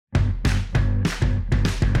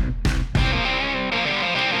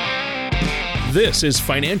This is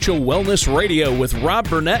Financial Wellness Radio with Rob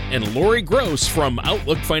Burnett and Lori Gross from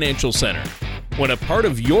Outlook Financial Center. When a part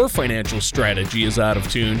of your financial strategy is out of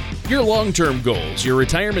tune, your long-term goals, your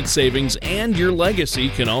retirement savings, and your legacy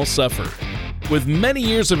can all suffer. With many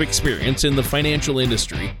years of experience in the financial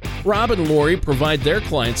industry, Rob and Lori provide their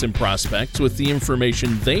clients and prospects with the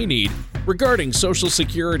information they need regarding Social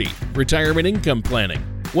Security, retirement income planning,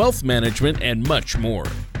 wealth management, and much more.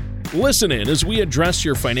 Listen in as we address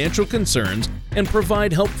your financial concerns and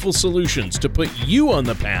provide helpful solutions to put you on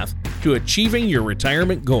the path to achieving your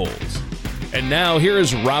retirement goals. And now here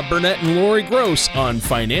is Rob Burnett and Lori Gross on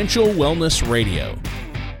Financial Wellness Radio.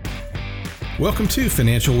 Welcome to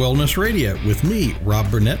Financial Wellness Radio with me, Rob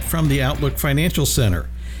Burnett from the Outlook Financial Center.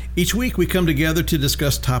 Each week we come together to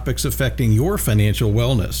discuss topics affecting your financial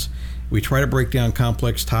wellness. We try to break down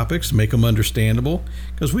complex topics, make them understandable,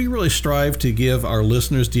 because we really strive to give our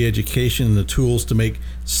listeners the education and the tools to make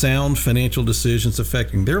sound financial decisions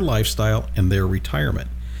affecting their lifestyle and their retirement.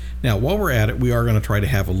 Now, while we're at it, we are going to try to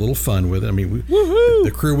have a little fun with it. I mean,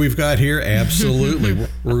 the crew we've got here, absolutely,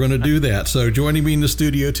 we're going to do that. So joining me in the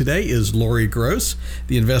studio today is Lori Gross,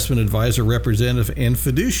 the investment advisor, representative, and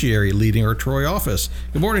fiduciary leading our Troy office.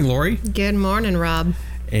 Good morning, Lori. Good morning, Rob.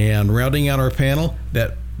 And rounding out our panel,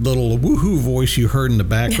 that little woohoo voice you heard in the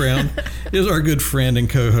background is our good friend and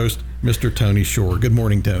co-host, Mr. Tony Shore. Good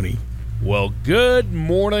morning, Tony. Well, good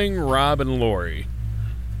morning, Rob and Lori.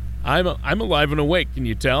 I'm alive and awake, can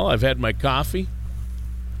you tell? I've had my coffee.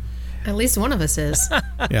 At least one of us is.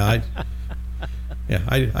 I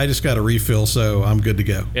just got a refill, so I'm good to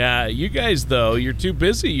go. Yeah, you guys, though, you're too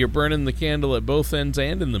busy. You're burning the candle at both ends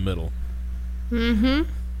and in the middle. Mm-hmm.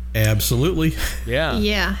 Absolutely. Yeah.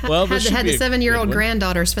 Yeah. Well, had the 7-year-old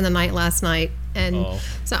granddaughter spend the night last night, and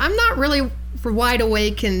so I'm not really wide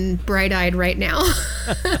awake and bright-eyed right now.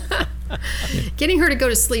 Getting her to go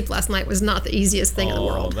to sleep last night was not the easiest thing in the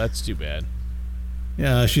world. Oh, that's too bad.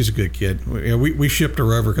 Yeah, she's a good kid. We shipped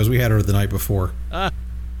her over because we had her the night before. So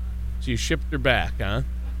you shipped her back, huh?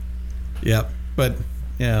 Yep. But,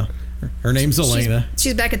 yeah, her name's Elena.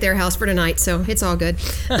 She's back at their house for tonight, so it's all good.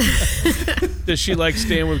 Does she like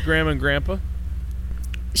staying with Grandma and Grandpa?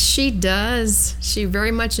 She does. She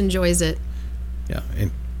very much enjoys it. Yeah,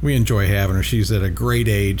 and we enjoy having her. She's at a great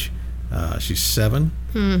age. She's 7.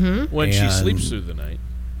 Mm-hmm. When she sleeps through the night.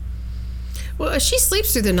 Well, she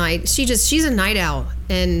sleeps through the night. She's a night owl,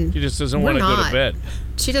 and she just doesn't want to go to bed.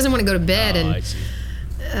 She doesn't want to go to bed, I see.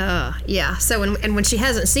 Yeah. So, and when she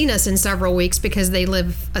hasn't seen us in several weeks because they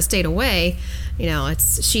live a state away,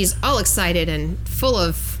 she's all excited and full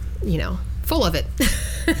of it.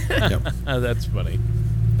 Yep. That's funny.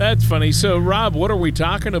 That's funny. So, Rob, what are we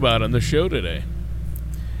talking about on the show today?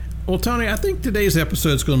 Well, Tony, I think today's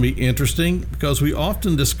episode is going to be interesting because we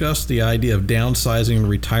often discuss the idea of downsizing in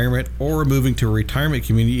retirement or moving to a retirement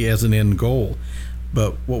community as an end goal.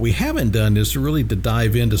 But what we haven't done is really to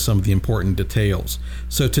dive into some of the important details.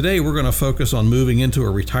 So today we're going to focus on moving into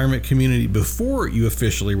a retirement community before you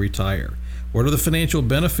officially retire. What are the financial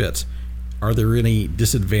benefits? Are there any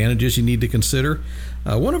disadvantages you need to consider?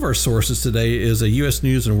 One of our sources today is a U.S.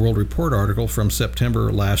 News and World Report article from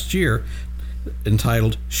September last year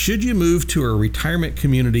entitled, "Should You Move to a Retirement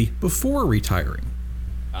Community Before Retiring?"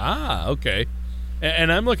 Ah, okay.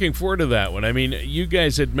 And I'm looking forward to that one. I mean, you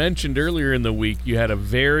guys had mentioned earlier in the week you had a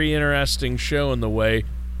very interesting show in the way.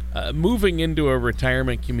 Moving into a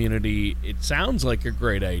retirement community, it sounds like a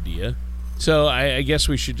great idea. So I guess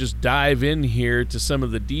we should just dive in here to some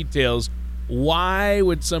of the details. Why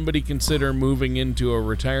would somebody consider moving into a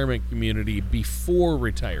retirement community before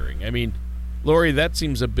retiring? I mean, Lori, that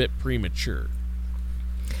seems a bit premature.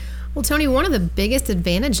 Well, Tony, one of the biggest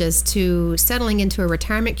advantages to settling into a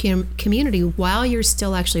retirement community while you're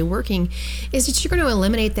still actually working is that you're going to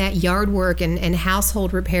eliminate that yard work and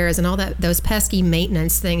household repairs and all those pesky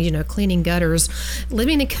maintenance things, cleaning gutters.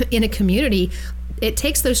 Living in a community, it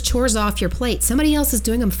takes those chores off your plate. Somebody else is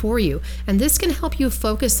doing them for you. And this can help you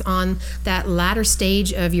focus on that latter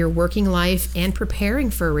stage of your working life and preparing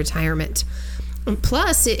for retirement.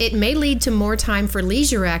 Plus, it may lead to more time for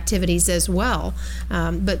leisure activities as well.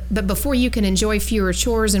 But before you can enjoy fewer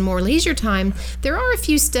chores and more leisure time, there are a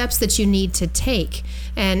few steps that you need to take.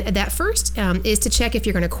 And that first is to check if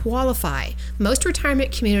you're going to qualify. Most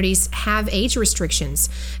retirement communities have age restrictions,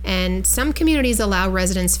 and some communities allow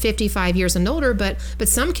residents 55 years and older, but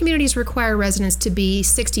some communities require residents to be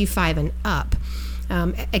 65 and up.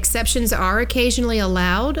 Exceptions are occasionally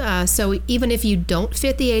allowed, so even if you don't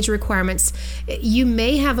fit the age requirements, you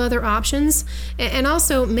may have other options. And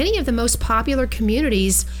also, many of the most popular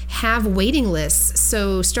communities have waiting lists,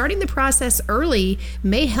 so starting the process early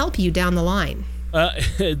may help you down the line.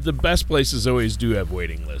 The best places always do have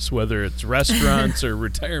waiting lists, whether it's restaurants or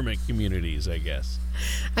retirement communities, I guess.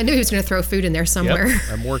 I knew he was going to throw food in there somewhere. Yep,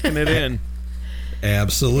 I'm working it in.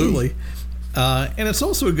 Absolutely. And it's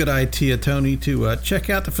also a good idea, Tony, to check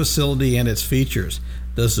out the facility and its features.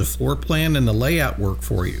 Does the floor plan and the layout work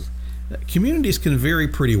for you? Communities can vary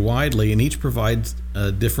pretty widely, and each provides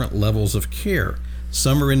different levels of care.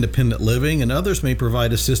 Some are independent living, and others may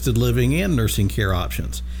provide assisted living and nursing care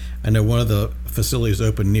options. I know one of the facilities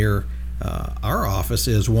open near our office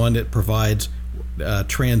is one that provides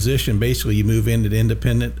transition. Basically, you move into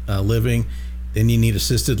independent living, then you need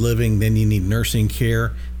assisted living, then you need nursing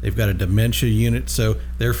care. They've got a dementia unit, so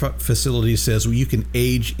their facility says, well, you can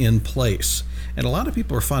age in place. And a lot of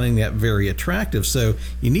people are finding that very attractive. So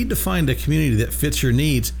you need to find a community that fits your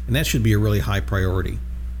needs, and that should be a really high priority.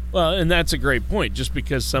 Well, and that's a great point. Just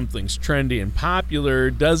because something's trendy and popular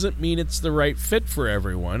doesn't mean it's the right fit for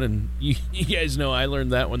everyone. And you guys know I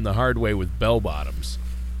learned that one the hard way with bell bottoms.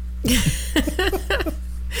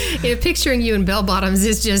 Picturing you in bell bottoms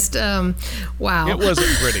is just, wow. It wasn't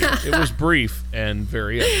pretty. It was brief and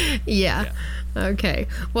very... Yeah. Okay.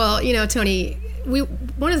 Well, Tony,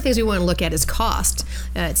 one of the things we want to look at is cost.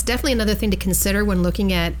 It's definitely another thing to consider when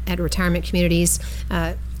looking at retirement communities.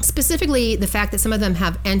 Specifically, the fact that some of them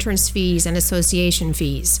have entrance fees and association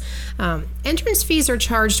fees. Entrance fees are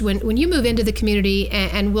charged when you move into the community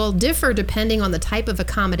and will differ depending on the type of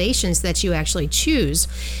accommodations that you actually choose.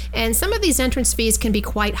 And some of these entrance fees can be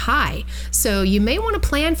quite high. So you may want to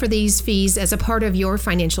plan for these fees as a part of your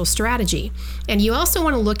financial strategy. And you also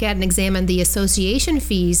want to look at and examine the association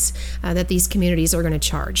fees that these communities are going to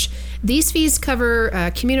charge. These fees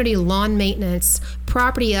cover community lawn maintenance,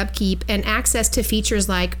 property upkeep, and access to features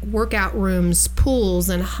like workout rooms, pools,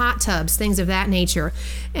 and hot tubs, things of that nature.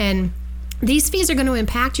 And these fees are going to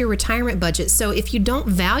impact your retirement budget. So if you don't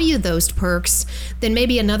value those perks, then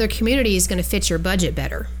maybe another community is going to fit your budget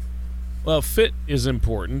better. Well, fit is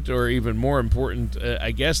important, or even more important,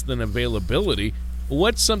 I guess, than availability.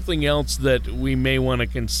 What's something else that we may want to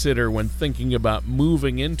consider when thinking about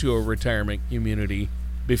moving into a retirement community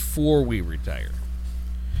before we retire?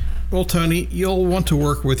 Well, Tony, you'll want to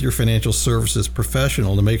work with your financial services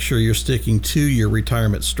professional to make sure you're sticking to your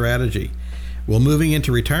retirement strategy. Will moving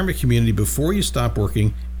into retirement community before you stop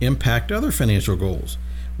working impact other financial goals?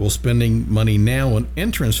 Will spending money now on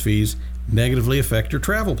entrance fees negatively affect your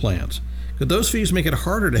travel plans? Could those fees make it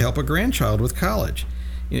harder to help a grandchild with college?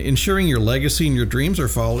 Ensuring your legacy and your dreams are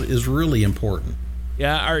followed is really important.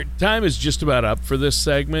 Yeah, our time is just about up for this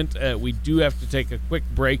segment. We do have to take a quick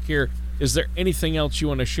break here. Is there anything else you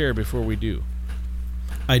want to share before we do?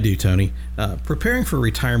 I do, Tony. Preparing for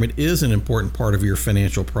retirement is an important part of your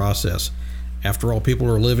financial process. After all, people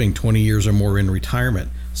are living 20 years or more in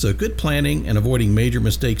retirement, so good planning and avoiding major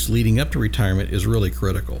mistakes leading up to retirement is really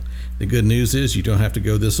critical. The good news is you don't have to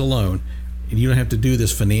go this alone, and you don't have to do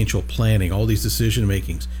this financial planning, all these decision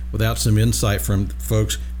makings, without some insight from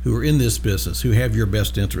folks who are in this business, who have your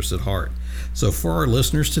best interests at heart. So for our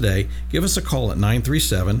listeners today, give us a call at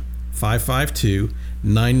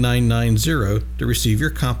 937-552-9990 to receive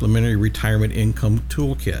your complimentary retirement income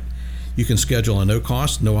toolkit. You can schedule a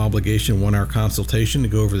no-cost, no-obligation 1-hour consultation to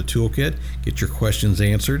go over the toolkit, get your questions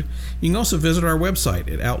answered. You can also visit our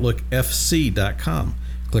website at outlookfc.com.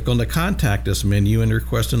 Click on the Contact Us menu and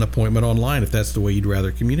request an appointment online if that's the way you'd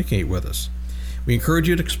rather communicate with us. We encourage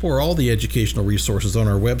you to explore all the educational resources on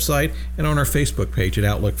our website and on our Facebook page at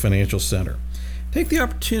Outlook Financial Center. Take the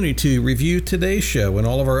opportunity to review today's show and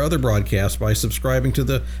all of our other broadcasts by subscribing to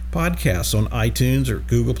the podcasts on iTunes or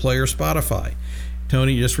Google Play or Spotify.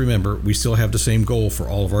 Tony, just remember, we still have the same goal for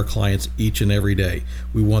all of our clients each and every day.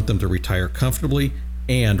 We want them to retire comfortably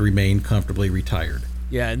and remain comfortably retired.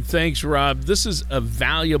 Yeah, and thanks, Rob. This is a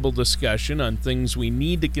valuable discussion on things we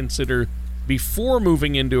need to consider before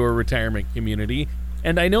moving into a retirement community.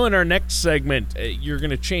 And I know in our next segment, you're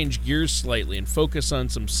going to change gears slightly and focus on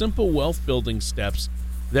some simple wealth building steps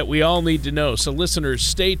that we all need to know. So listeners,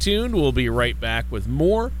 stay tuned. We'll be right back with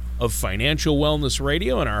more of Financial Wellness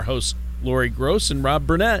Radio and our hosts, Lori Gross and Rob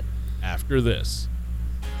Burnett, after this.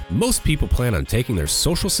 Most people plan on taking their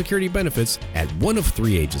Social Security benefits at one of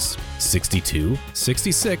three ages, 62,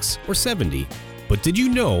 66, or 70. But did you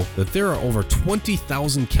know that there are over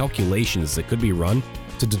 20,000 calculations that could be run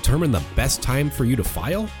to determine the best time for you to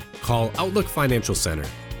file? Call Outlook Financial Center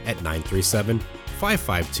at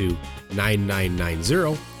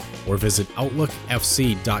 937-552-9990 or visit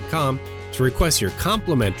OutlookFC.com to request your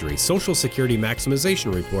complimentary Social Security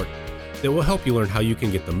Maximization Report that will help you learn how you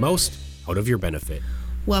can get the most out of your benefit.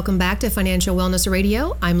 Welcome back to Financial Wellness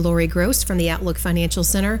Radio. I'm Lori Gross from the Outlook Financial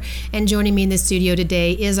Center, and joining me in the studio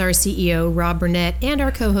today is our CEO, Rob Burnett, and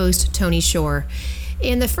our co-host, Tony Shore.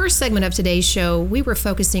 In the first segment of today's show, we were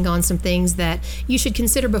focusing on some things that you should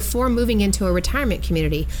consider before moving into a retirement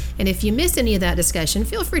community. And if you missed any of that discussion,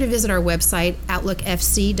 feel free to visit our website,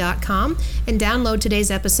 outlookfc.com, and download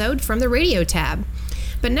today's episode from the radio tab.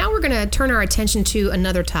 But now we're going to turn our attention to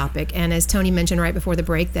another topic. And as Tony mentioned right before the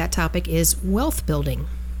break, that topic is wealth building.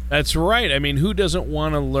 That's right. I mean, who doesn't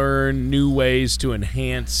want to learn new ways to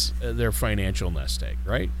enhance their financial nest egg,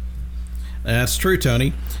 right? That's true,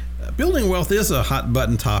 Tony. Building wealth is a hot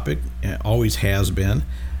button topic, always has been.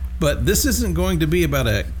 But this isn't going to be about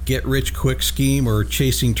a get-rich-quick scheme or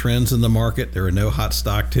chasing trends in the market. There are no hot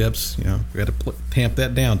stock tips. We got to tamp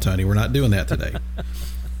that down, Tony. We're not doing that today.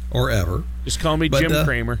 Or ever. Just call me Jim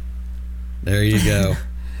Cramer. There you go.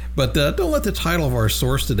 But don't let the title of our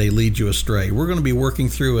source today lead you astray. We're going to be working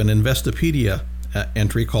through an Investopedia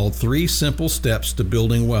entry called 3 Simple Steps to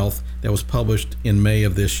Building Wealth that was published in May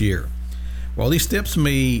of this year. While these steps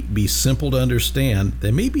may be simple to understand,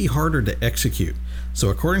 they may be harder to execute. So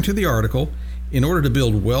according to the article, in order to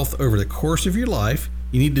build wealth over the course of your life,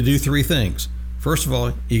 you need to do 3 things. First of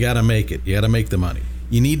all, you got to make it. You got to make the money.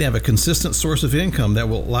 You need to have a consistent source of income that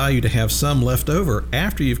will allow you to have some left over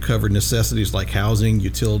after you've covered necessities like housing,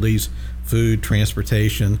 utilities, food,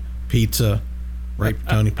 transportation, pizza. Right,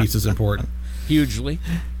 Tony? Pizza's important. Hugely.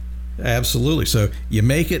 Absolutely. So you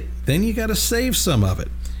make it, then you got to save some of it.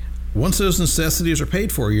 Once those necessities are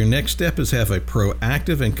paid for, your next step is have a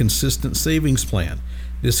proactive and consistent savings plan.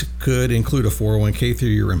 This could include a 401k through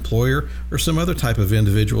your employer or some other type of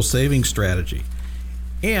individual savings strategy.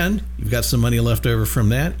 And you've got some money left over from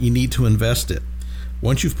that, you need to invest it.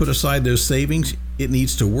 Once you've put aside those savings, it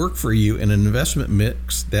needs to work for you in an investment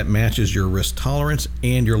mix that matches your risk tolerance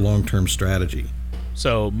and your long-term strategy.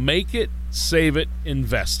 So make it, save it,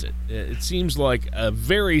 invest it. It seems like a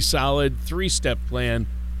very solid 3-step plan,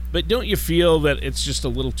 but don't you feel that it's just a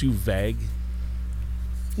little too vague?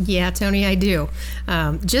 Yeah, Tony, I do.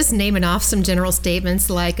 Just naming off some general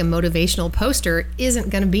statements like a motivational poster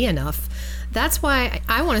isn't going to be enough. That's why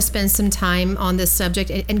I want to spend some time on this subject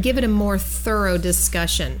and give it a more thorough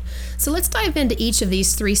discussion. So let's dive into each of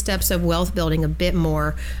these 3 steps of wealth building a bit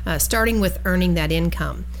more, starting with earning that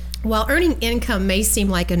income. While earning income may seem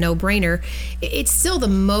like a no-brainer, it's still the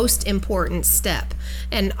most important step.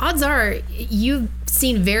 And odds are you've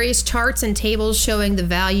seen various charts and tables showing the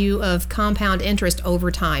value of compound interest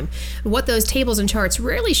over time. What those tables and charts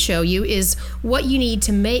rarely show you is what you need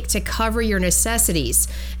to make to cover your necessities.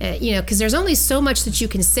 Because there's only so much that you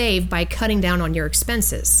can save by cutting down on your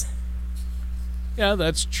expenses. Yeah,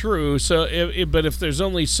 that's true. So, but if there's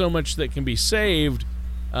only so much that can be saved,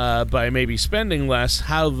 by maybe spending less,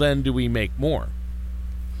 how then do we make more?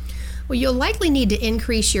 Well, you'll likely need to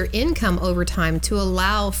increase your income over time to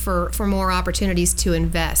allow for more opportunities to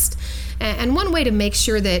invest. And one way to make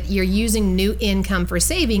sure that you're using new income for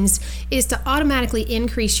savings is to automatically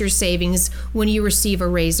increase your savings when you receive a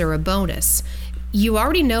raise or a bonus. You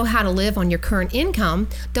already know how to live on your current income.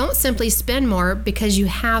 Don't simply spend more because you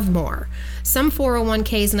have more. Some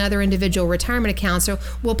 401ks and other individual retirement accounts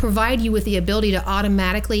will provide you with the ability to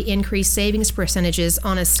automatically increase savings percentages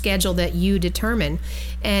on a schedule that you determine.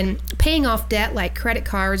 And paying off debt like credit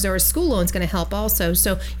cards or a school loan is going to help also.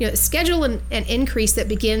 So, schedule an increase that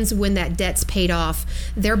begins when that debt's paid off,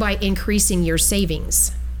 thereby increasing your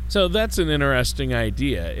savings. So that's an interesting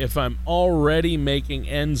idea. If I'm already making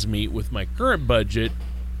ends meet with my current budget,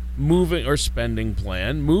 moving or spending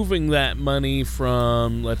plan, moving that money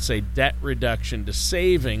from, let's say, debt reduction to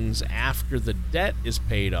savings after the debt is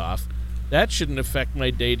paid off, that shouldn't affect my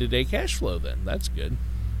day-to-day cash flow then. That's good.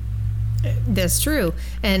 That's true.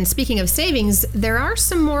 And speaking of savings, there are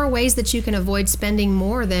some more ways that you can avoid spending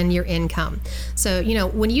more than your income. So,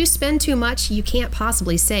 when you spend too much, you can't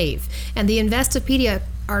possibly save. And the Investopedia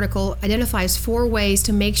article identifies 4 ways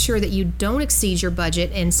to make sure that you don't exceed your budget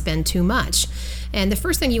and spend too much. And the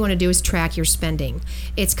first thing you want to do is track your spending.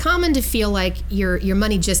 It's common to feel like your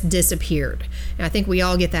money just disappeared. And I think we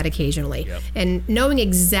all get that occasionally. Yep. And knowing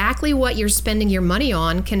exactly what you're spending your money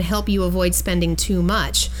on can help you avoid spending too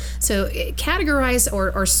much. So categorize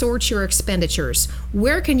or sort your expenditures.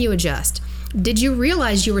 Where can you adjust? Did you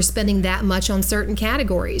realize you were spending that much on certain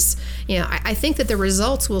categories? I think that the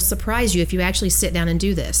results will surprise you if you actually sit down and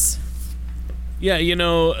do this. Yeah,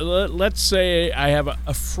 let's say I have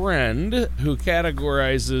a friend who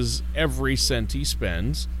categorizes every cent he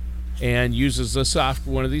spends and uses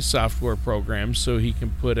one of these software programs so he can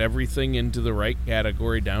put everything into the right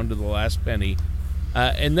category down to the last penny.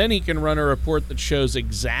 And then he can run a report that shows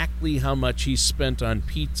exactly how much he's spent on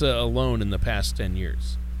pizza alone in the past 10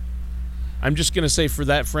 years. I'm just going to say for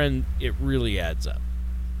that friend, it really adds up.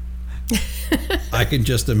 I can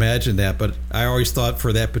just imagine that, but I always thought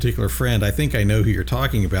for that particular friend, I think I know who you're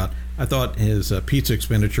talking about. I thought his pizza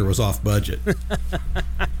expenditure was off budget.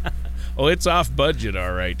 Oh, it's off budget,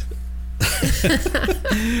 all right.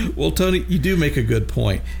 Well, Tony, you do make a good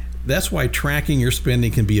point. That's why tracking your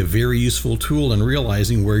spending can be a very useful tool in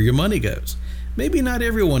realizing where your money goes. Maybe not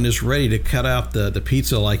everyone is ready to cut out the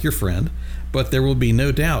pizza like your friend, but there will be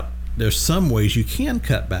no doubt there's some ways you can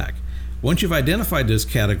cut back. Once you've identified those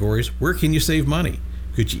categories, where can you save money?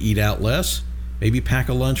 Could you eat out less? Maybe pack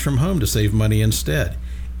a lunch from home to save money instead.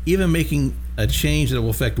 Even making a change that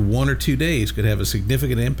will affect 1 or 2 days could have a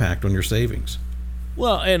significant impact on your savings.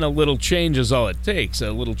 Well, and a little change is all it takes.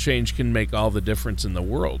 A little change can make all the difference in the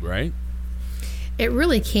world, right? It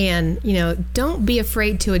really can. Don't be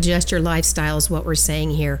afraid to adjust your lifestyle is what we're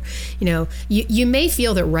saying here. You may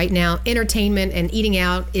feel that right now entertainment and eating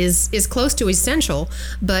out is close to essential,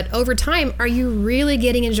 but over time, are you really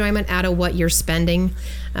getting enjoyment out of what you're spending?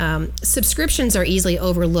 Subscriptions are easily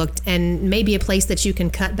overlooked and may be a place that you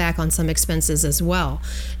can cut back on some expenses as well.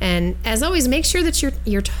 And as always, make sure that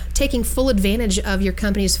you're taking full advantage of your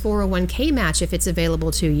company's 401k match if it's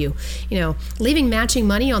available to you. Leaving matching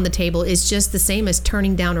money on the table is just the same as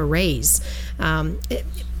turning down a raise.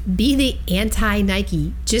 Be the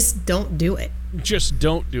anti-Nike. Just don't do it. Just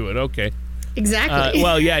don't do it. Okay. Exactly.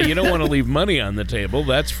 Well, yeah, you don't want to leave money on the table,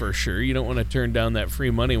 that's for sure. You don't want to turn down that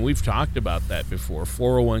free money, and we've talked about that before.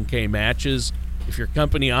 401k matches, if your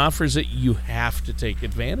company offers it, you have to take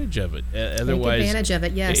advantage of it. Otherwise, take advantage of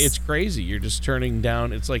it, yes. It's crazy. You're just turning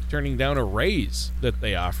down, it's like turning down a raise that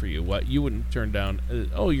they offer you. What you wouldn't turn down, you're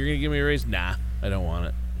going to give me a raise? Nah, I don't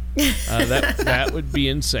want it. That would be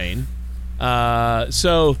insane.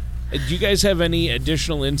 So, do you guys have any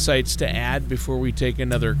additional insights to add before we take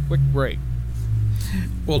another quick break?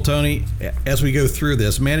 Well, Tony, as we go through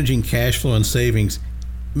this, managing cash flow and savings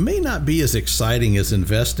may not be as exciting as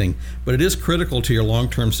investing, but it is critical to your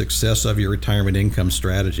long-term success of your retirement income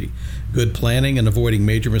strategy. Good planning and avoiding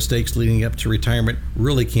major mistakes leading up to retirement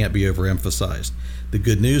really can't be overemphasized. The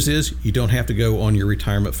good news is you don't have to go on your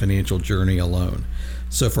retirement financial journey alone.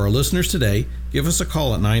 So for our listeners today, give us a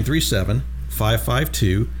call at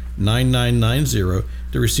 937-552-9990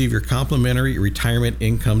 to receive your complimentary retirement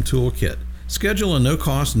income toolkit. Schedule a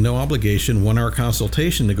no-cost, no-obligation 1-hour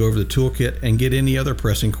consultation to go over the toolkit and get any other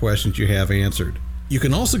pressing questions you have answered. You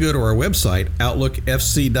can also go to our website,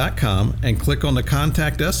 outlookfc.com, and click on the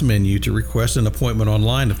Contact Us menu to request an appointment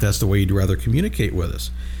online if that's the way you'd rather communicate with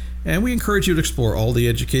us. And we encourage you to explore all the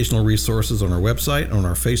educational resources on our website, on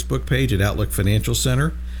our Facebook page at Outlook Financial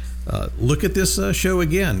Center. Look at this show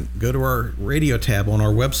again. Go to our radio tab on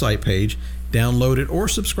our website page, download it, or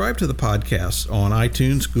subscribe to the podcast on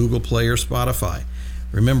iTunes, Google Play, or Spotify.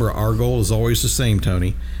 Remember, our goal is always the same,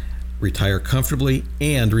 Tony. Retire comfortably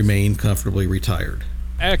and remain comfortably retired.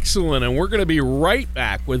 Excellent. And we're going to be right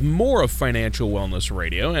back with more of Financial Wellness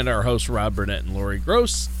Radio and our hosts, Rob Burnett and Lori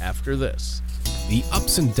Gross, after this. The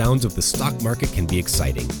ups and downs of the stock market can be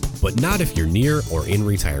exciting, but not if you're near or in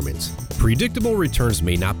retirement. Predictable returns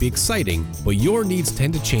may not be exciting, but your needs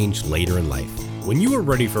tend to change later in life. When you are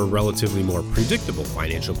ready for a relatively more predictable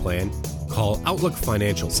financial plan, call Outlook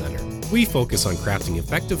Financial Center. We focus on crafting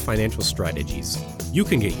effective financial strategies. You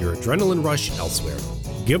can get your adrenaline rush elsewhere.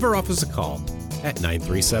 Give our office a call at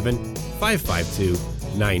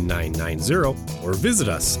 937-552-9990 or visit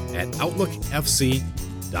us at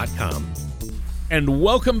outlookfc.com. And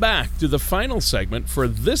welcome back to the final segment for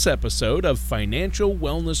this episode of Financial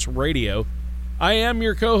Wellness Radio. I am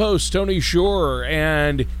your co-host, Tony Shore,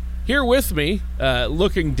 and here with me,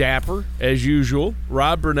 looking dapper as usual,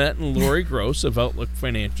 Rob Burnett and Lori Gross of Outlook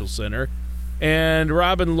Financial Center. And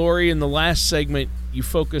Rob and Lori, in the last segment, you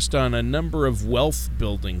focused on a number of wealth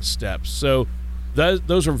building steps. So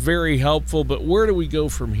those are very helpful, but where do we go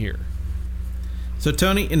from here? So,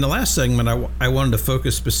 Tony, in the last segment, I wanted to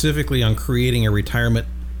focus specifically on creating a retirement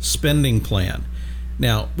spending plan.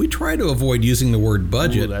 Now, we try to avoid using the word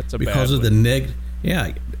budget because of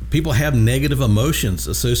people have negative emotions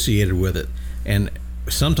associated with it. And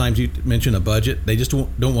sometimes you mention a budget, they just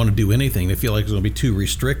don't want to do anything. They feel like it's going to be too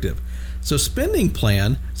restrictive. So spending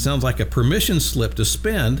plan sounds like a permission slip to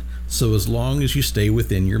spend, so as long as you stay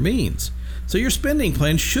within your means. So your spending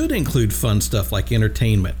plan should include fun stuff like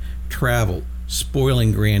entertainment, travel,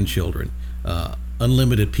 spoiling grandchildren,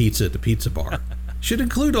 unlimited pizza at the pizza bar. Should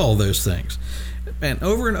include all those things. And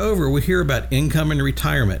over we hear about income and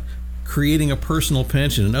retirement. creating a personal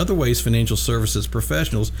pension, and other ways financial services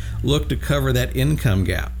professionals look to cover that income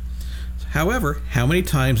gap. However, how many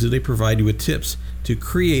times do they provide you with tips to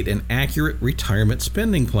create an accurate retirement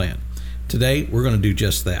spending plan? Today, we're going to do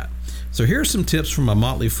just that. So here are some tips from a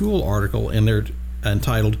Motley Fool article, and they're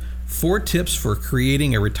entitled 4 Tips for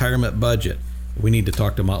Creating a Retirement Budget. We need to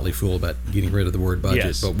talk to Motley Fool about getting rid of the word budget,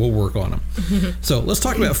 yes, but we'll work on them. So let's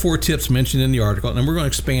talk about 4 tips mentioned in the article, and we're going to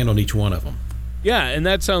expand on each one of them. Yeah, and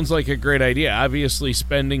that sounds like a great idea. Obviously,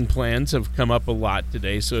 spending plans have come up a lot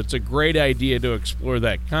today, so it's a great idea to explore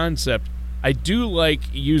that concept. I do like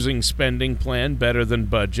using spending plan better than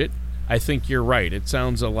budget. I think you're right. It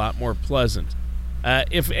sounds a lot more pleasant.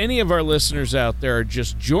 If any of our listeners out there are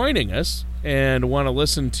just joining us and want to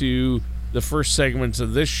listen to the first segments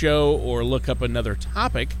of this show or look up another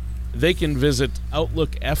topic, they can visit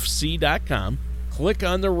OutlookFC.com, click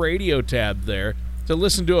on the radio tab there to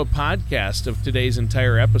listen to a podcast of today's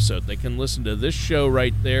entire episode. They can listen to this show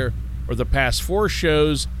right there or the past 4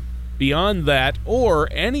 shows beyond that, or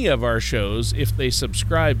any of our shows if they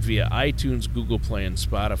subscribe via iTunes, Google Play, and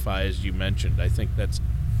Spotify, as you mentioned. I think that's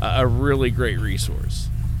a really great resource.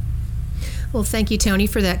 Well, thank you, Tony,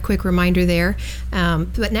 for that quick reminder there.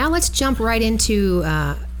 But now let's jump right into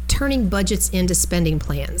turning budgets into spending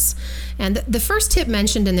plans. And the first tip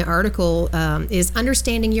mentioned in the article is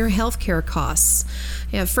understanding your healthcare costs.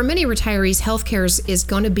 For many retirees, healthcare is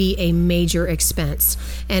going to be a major expense.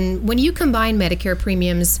 And when you combine Medicare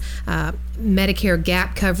premiums, Medicare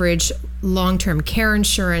gap coverage, long-term care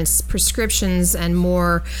insurance, prescriptions, and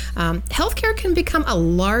more, healthcare can become a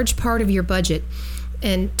large part of your budget.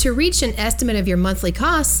 And to reach an estimate of your monthly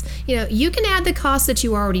costs, you can add the costs that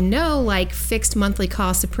you already know, like fixed monthly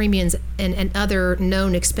costs of premiums and other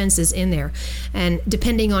known expenses in there. And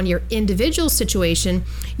depending on your individual situation,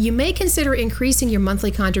 you may consider increasing your monthly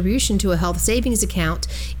contribution to a health savings account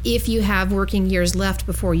if you have working years left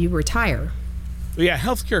before you retire. Yeah,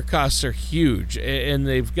 healthcare costs are huge, and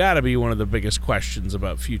they've got to be one of the biggest questions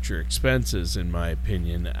about future expenses, in my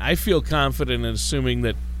opinion. I feel confident in assuming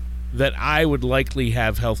that I would likely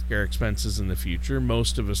have healthcare expenses in the future.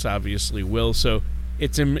 Most of us obviously will. So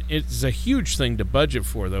it's a huge thing to budget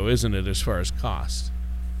for, though, isn't it, as far as cost?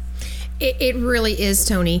 It really is,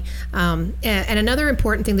 Tony. And another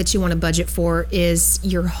important thing that you want to budget for is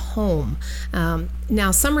your home.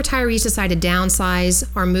 Now, some retirees decide to downsize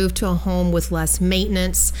or move to a home with less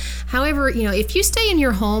maintenance. However, if you stay in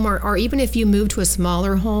your home or even if you move to a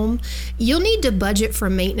smaller home, you'll need to budget for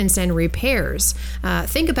maintenance and repairs.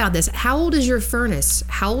 Think about this. How old is your furnace?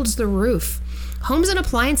 How old's the roof? Homes and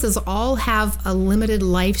appliances all have a limited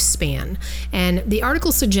lifespan, and the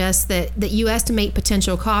article suggests that you estimate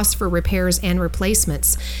potential costs for repairs and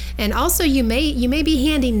replacements. And also, you may be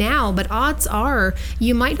handy now, but odds are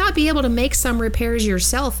you might not be able to make some repairs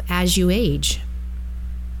yourself as you age.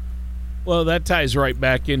 Well, that ties right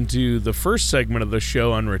back into the first segment of the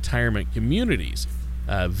show on retirement communities.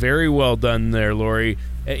 Very well done there, Lori.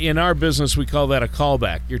 In our business, we call that a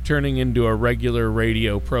callback. You're turning into a regular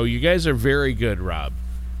radio pro. You guys are very good, Rob.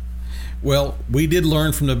 Well, we did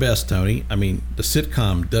learn from the best, Tony. I mean, the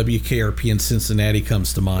sitcom WKRP in Cincinnati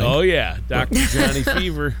comes to mind. Oh, yeah. Dr. Johnny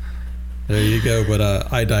Fever. There you go, but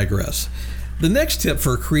I digress. The next tip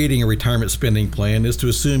for creating a retirement spending plan is to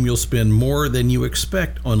assume you'll spend more than you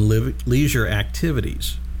expect on leisure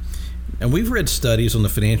activities. And we've read studies on the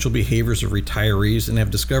financial behaviors of retirees and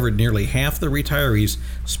have discovered nearly half the retirees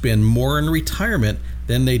spend more in retirement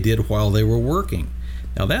than they did while they were working.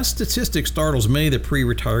 Now, that statistic startles many of the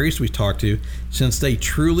pre-retirees we talk to, since they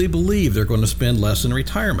truly believe they're going to spend less in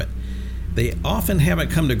retirement. They often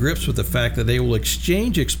haven't come to grips with the fact that they will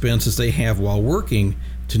exchange expenses they have while working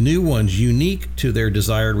to new ones unique to their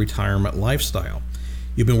desired retirement lifestyle.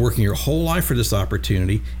 You've been working your whole life for this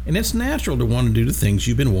opportunity, and it's natural to want to do the things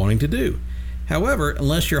you've been wanting to do. However,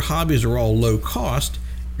 unless your hobbies are all low cost,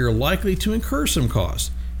 you're likely to incur some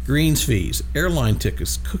costs. Greens fees, airline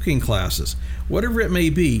tickets, cooking classes, whatever it may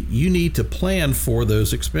be, you need to plan for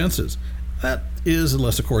those expenses. That is,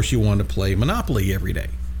 unless, of course, you want to play Monopoly every day.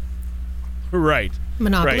 Right.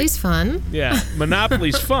 Monopoly's fun. Yeah,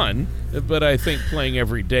 Monopoly's fun, but I think playing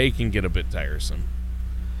every day can get a bit tiresome.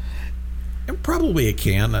 And probably it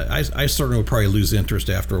can. I certainly would probably lose interest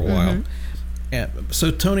after a while. So,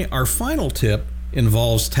 Tony, our final tip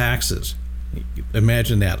involves taxes.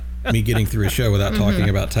 Imagine that, me getting through a show without talking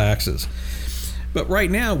about taxes. But right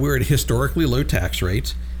now, we're at historically low tax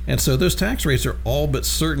rates, and so those tax rates are all but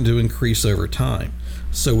certain to increase over time.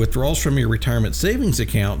 So withdrawals from your retirement savings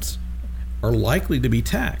accounts are likely to be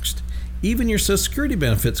taxed. Even your Social Security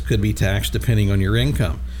benefits could be taxed depending on your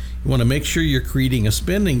income. You want to make sure you're creating a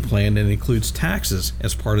spending plan that includes taxes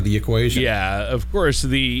as part of the equation. Yeah, of course,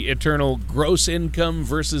 the eternal gross income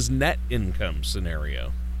versus net income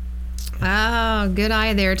scenario. Oh, good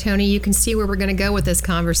eye there, Tony. You can see where we're going to go with this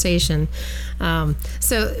conversation.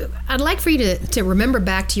 So I'd like for you to remember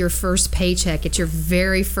back to your first paycheck at your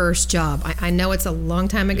very first job. I know it's a long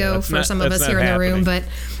time ago for some of us here in the room, but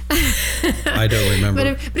I don't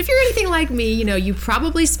remember. But if you're anything like me, you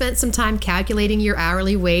probably spent some time calculating your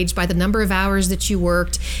hourly wage by the number of hours that you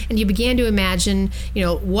worked, and you began to imagine,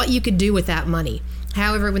 what you could do with that money.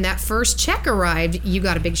 However, when that first check arrived, you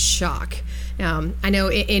got a big shock. I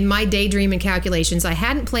know in my daydream and calculations, I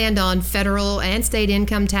hadn't planned on federal and state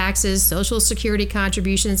income taxes, Social Security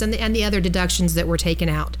contributions, and the other deductions that were taken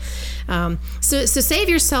out. So save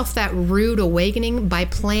yourself that rude awakening by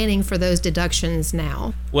planning for those deductions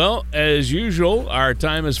now. Well, as usual, our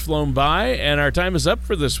time has flown by, and our time is up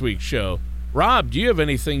for this week's show. Rob, do you have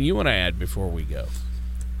anything you want to add before we go?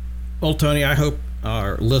 Well, Tony, I hope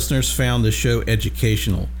our listeners found the show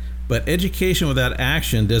educational. But education without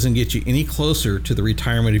action doesn't get you any closer to the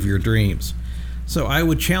retirement of your dreams. So I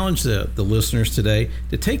would challenge the listeners today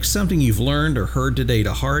to take something you've learned or heard today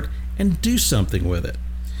to heart and do something with it.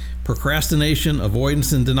 Procrastination,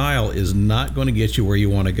 avoidance, and denial is not going to get you where you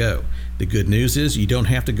want to go. The good news is you don't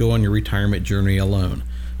have to go on your retirement journey alone.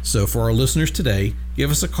 So for our listeners today,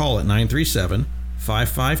 give us a call at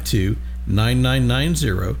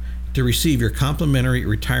 937-552-9990 to receive your complimentary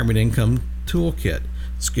retirement income toolkit.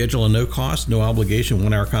 Schedule a no-cost, no-obligation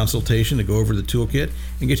 1-hour consultation to go over the toolkit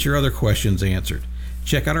and get your other questions answered.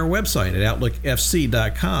 Check out our website at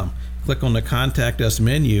outlookfc.com. Click on the Contact Us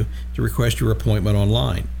menu to request your appointment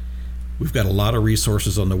online. We've got a lot of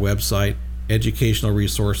resources on the website, educational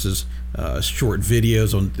resources, short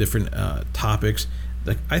videos on different topics.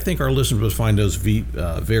 I think our listeners will find those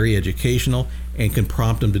very educational and can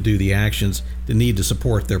prompt them to do the actions they need to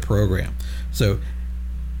support their program. So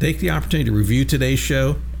take the opportunity to review today's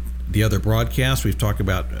show, the other broadcasts. We've talked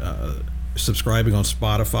about subscribing on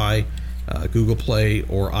Spotify, Google Play,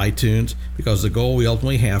 or iTunes, because the goal we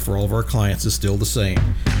ultimately have for all of our clients is still the same: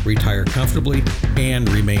 retire comfortably and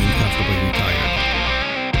remain comfortably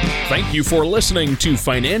retired. Thank you for listening to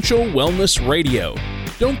Financial Wellness Radio.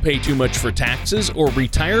 Don't pay too much for taxes or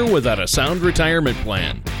retire without a sound retirement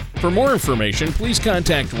plan. For more information, please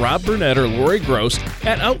contact Rob Burnett or Lori Gross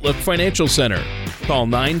at Outlook Financial Center. Call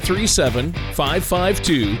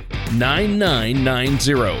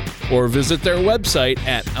 937-552-9990 or visit their website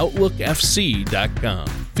at outlookfc.com.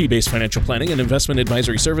 Fee-based financial planning and investment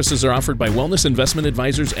advisory services are offered by Wellness Investment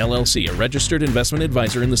Advisors, LLC, a registered investment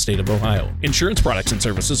advisor in the state of Ohio. Insurance products and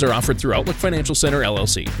services are offered through Outlook Financial Center,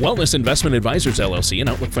 LLC. Wellness Investment Advisors, LLC, and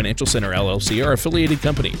Outlook Financial Center, LLC are affiliated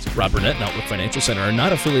companies. Rob Burnett and Outlook Financial Center are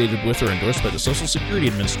not affiliated with or endorsed by the Social Security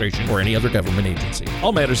Administration or any other government agency.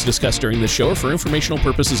 All matters discussed during this show are for informational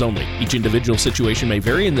purposes only. Each individual situation may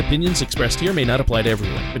vary, and the opinions expressed here may not apply to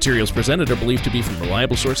everyone. Materials presented are believed to be from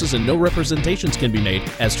reliable sources, and no representations can be made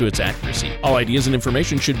as to its accuracy. All ideas and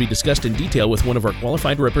information should be discussed in detail with one of our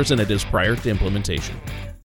qualified representatives prior to implementation.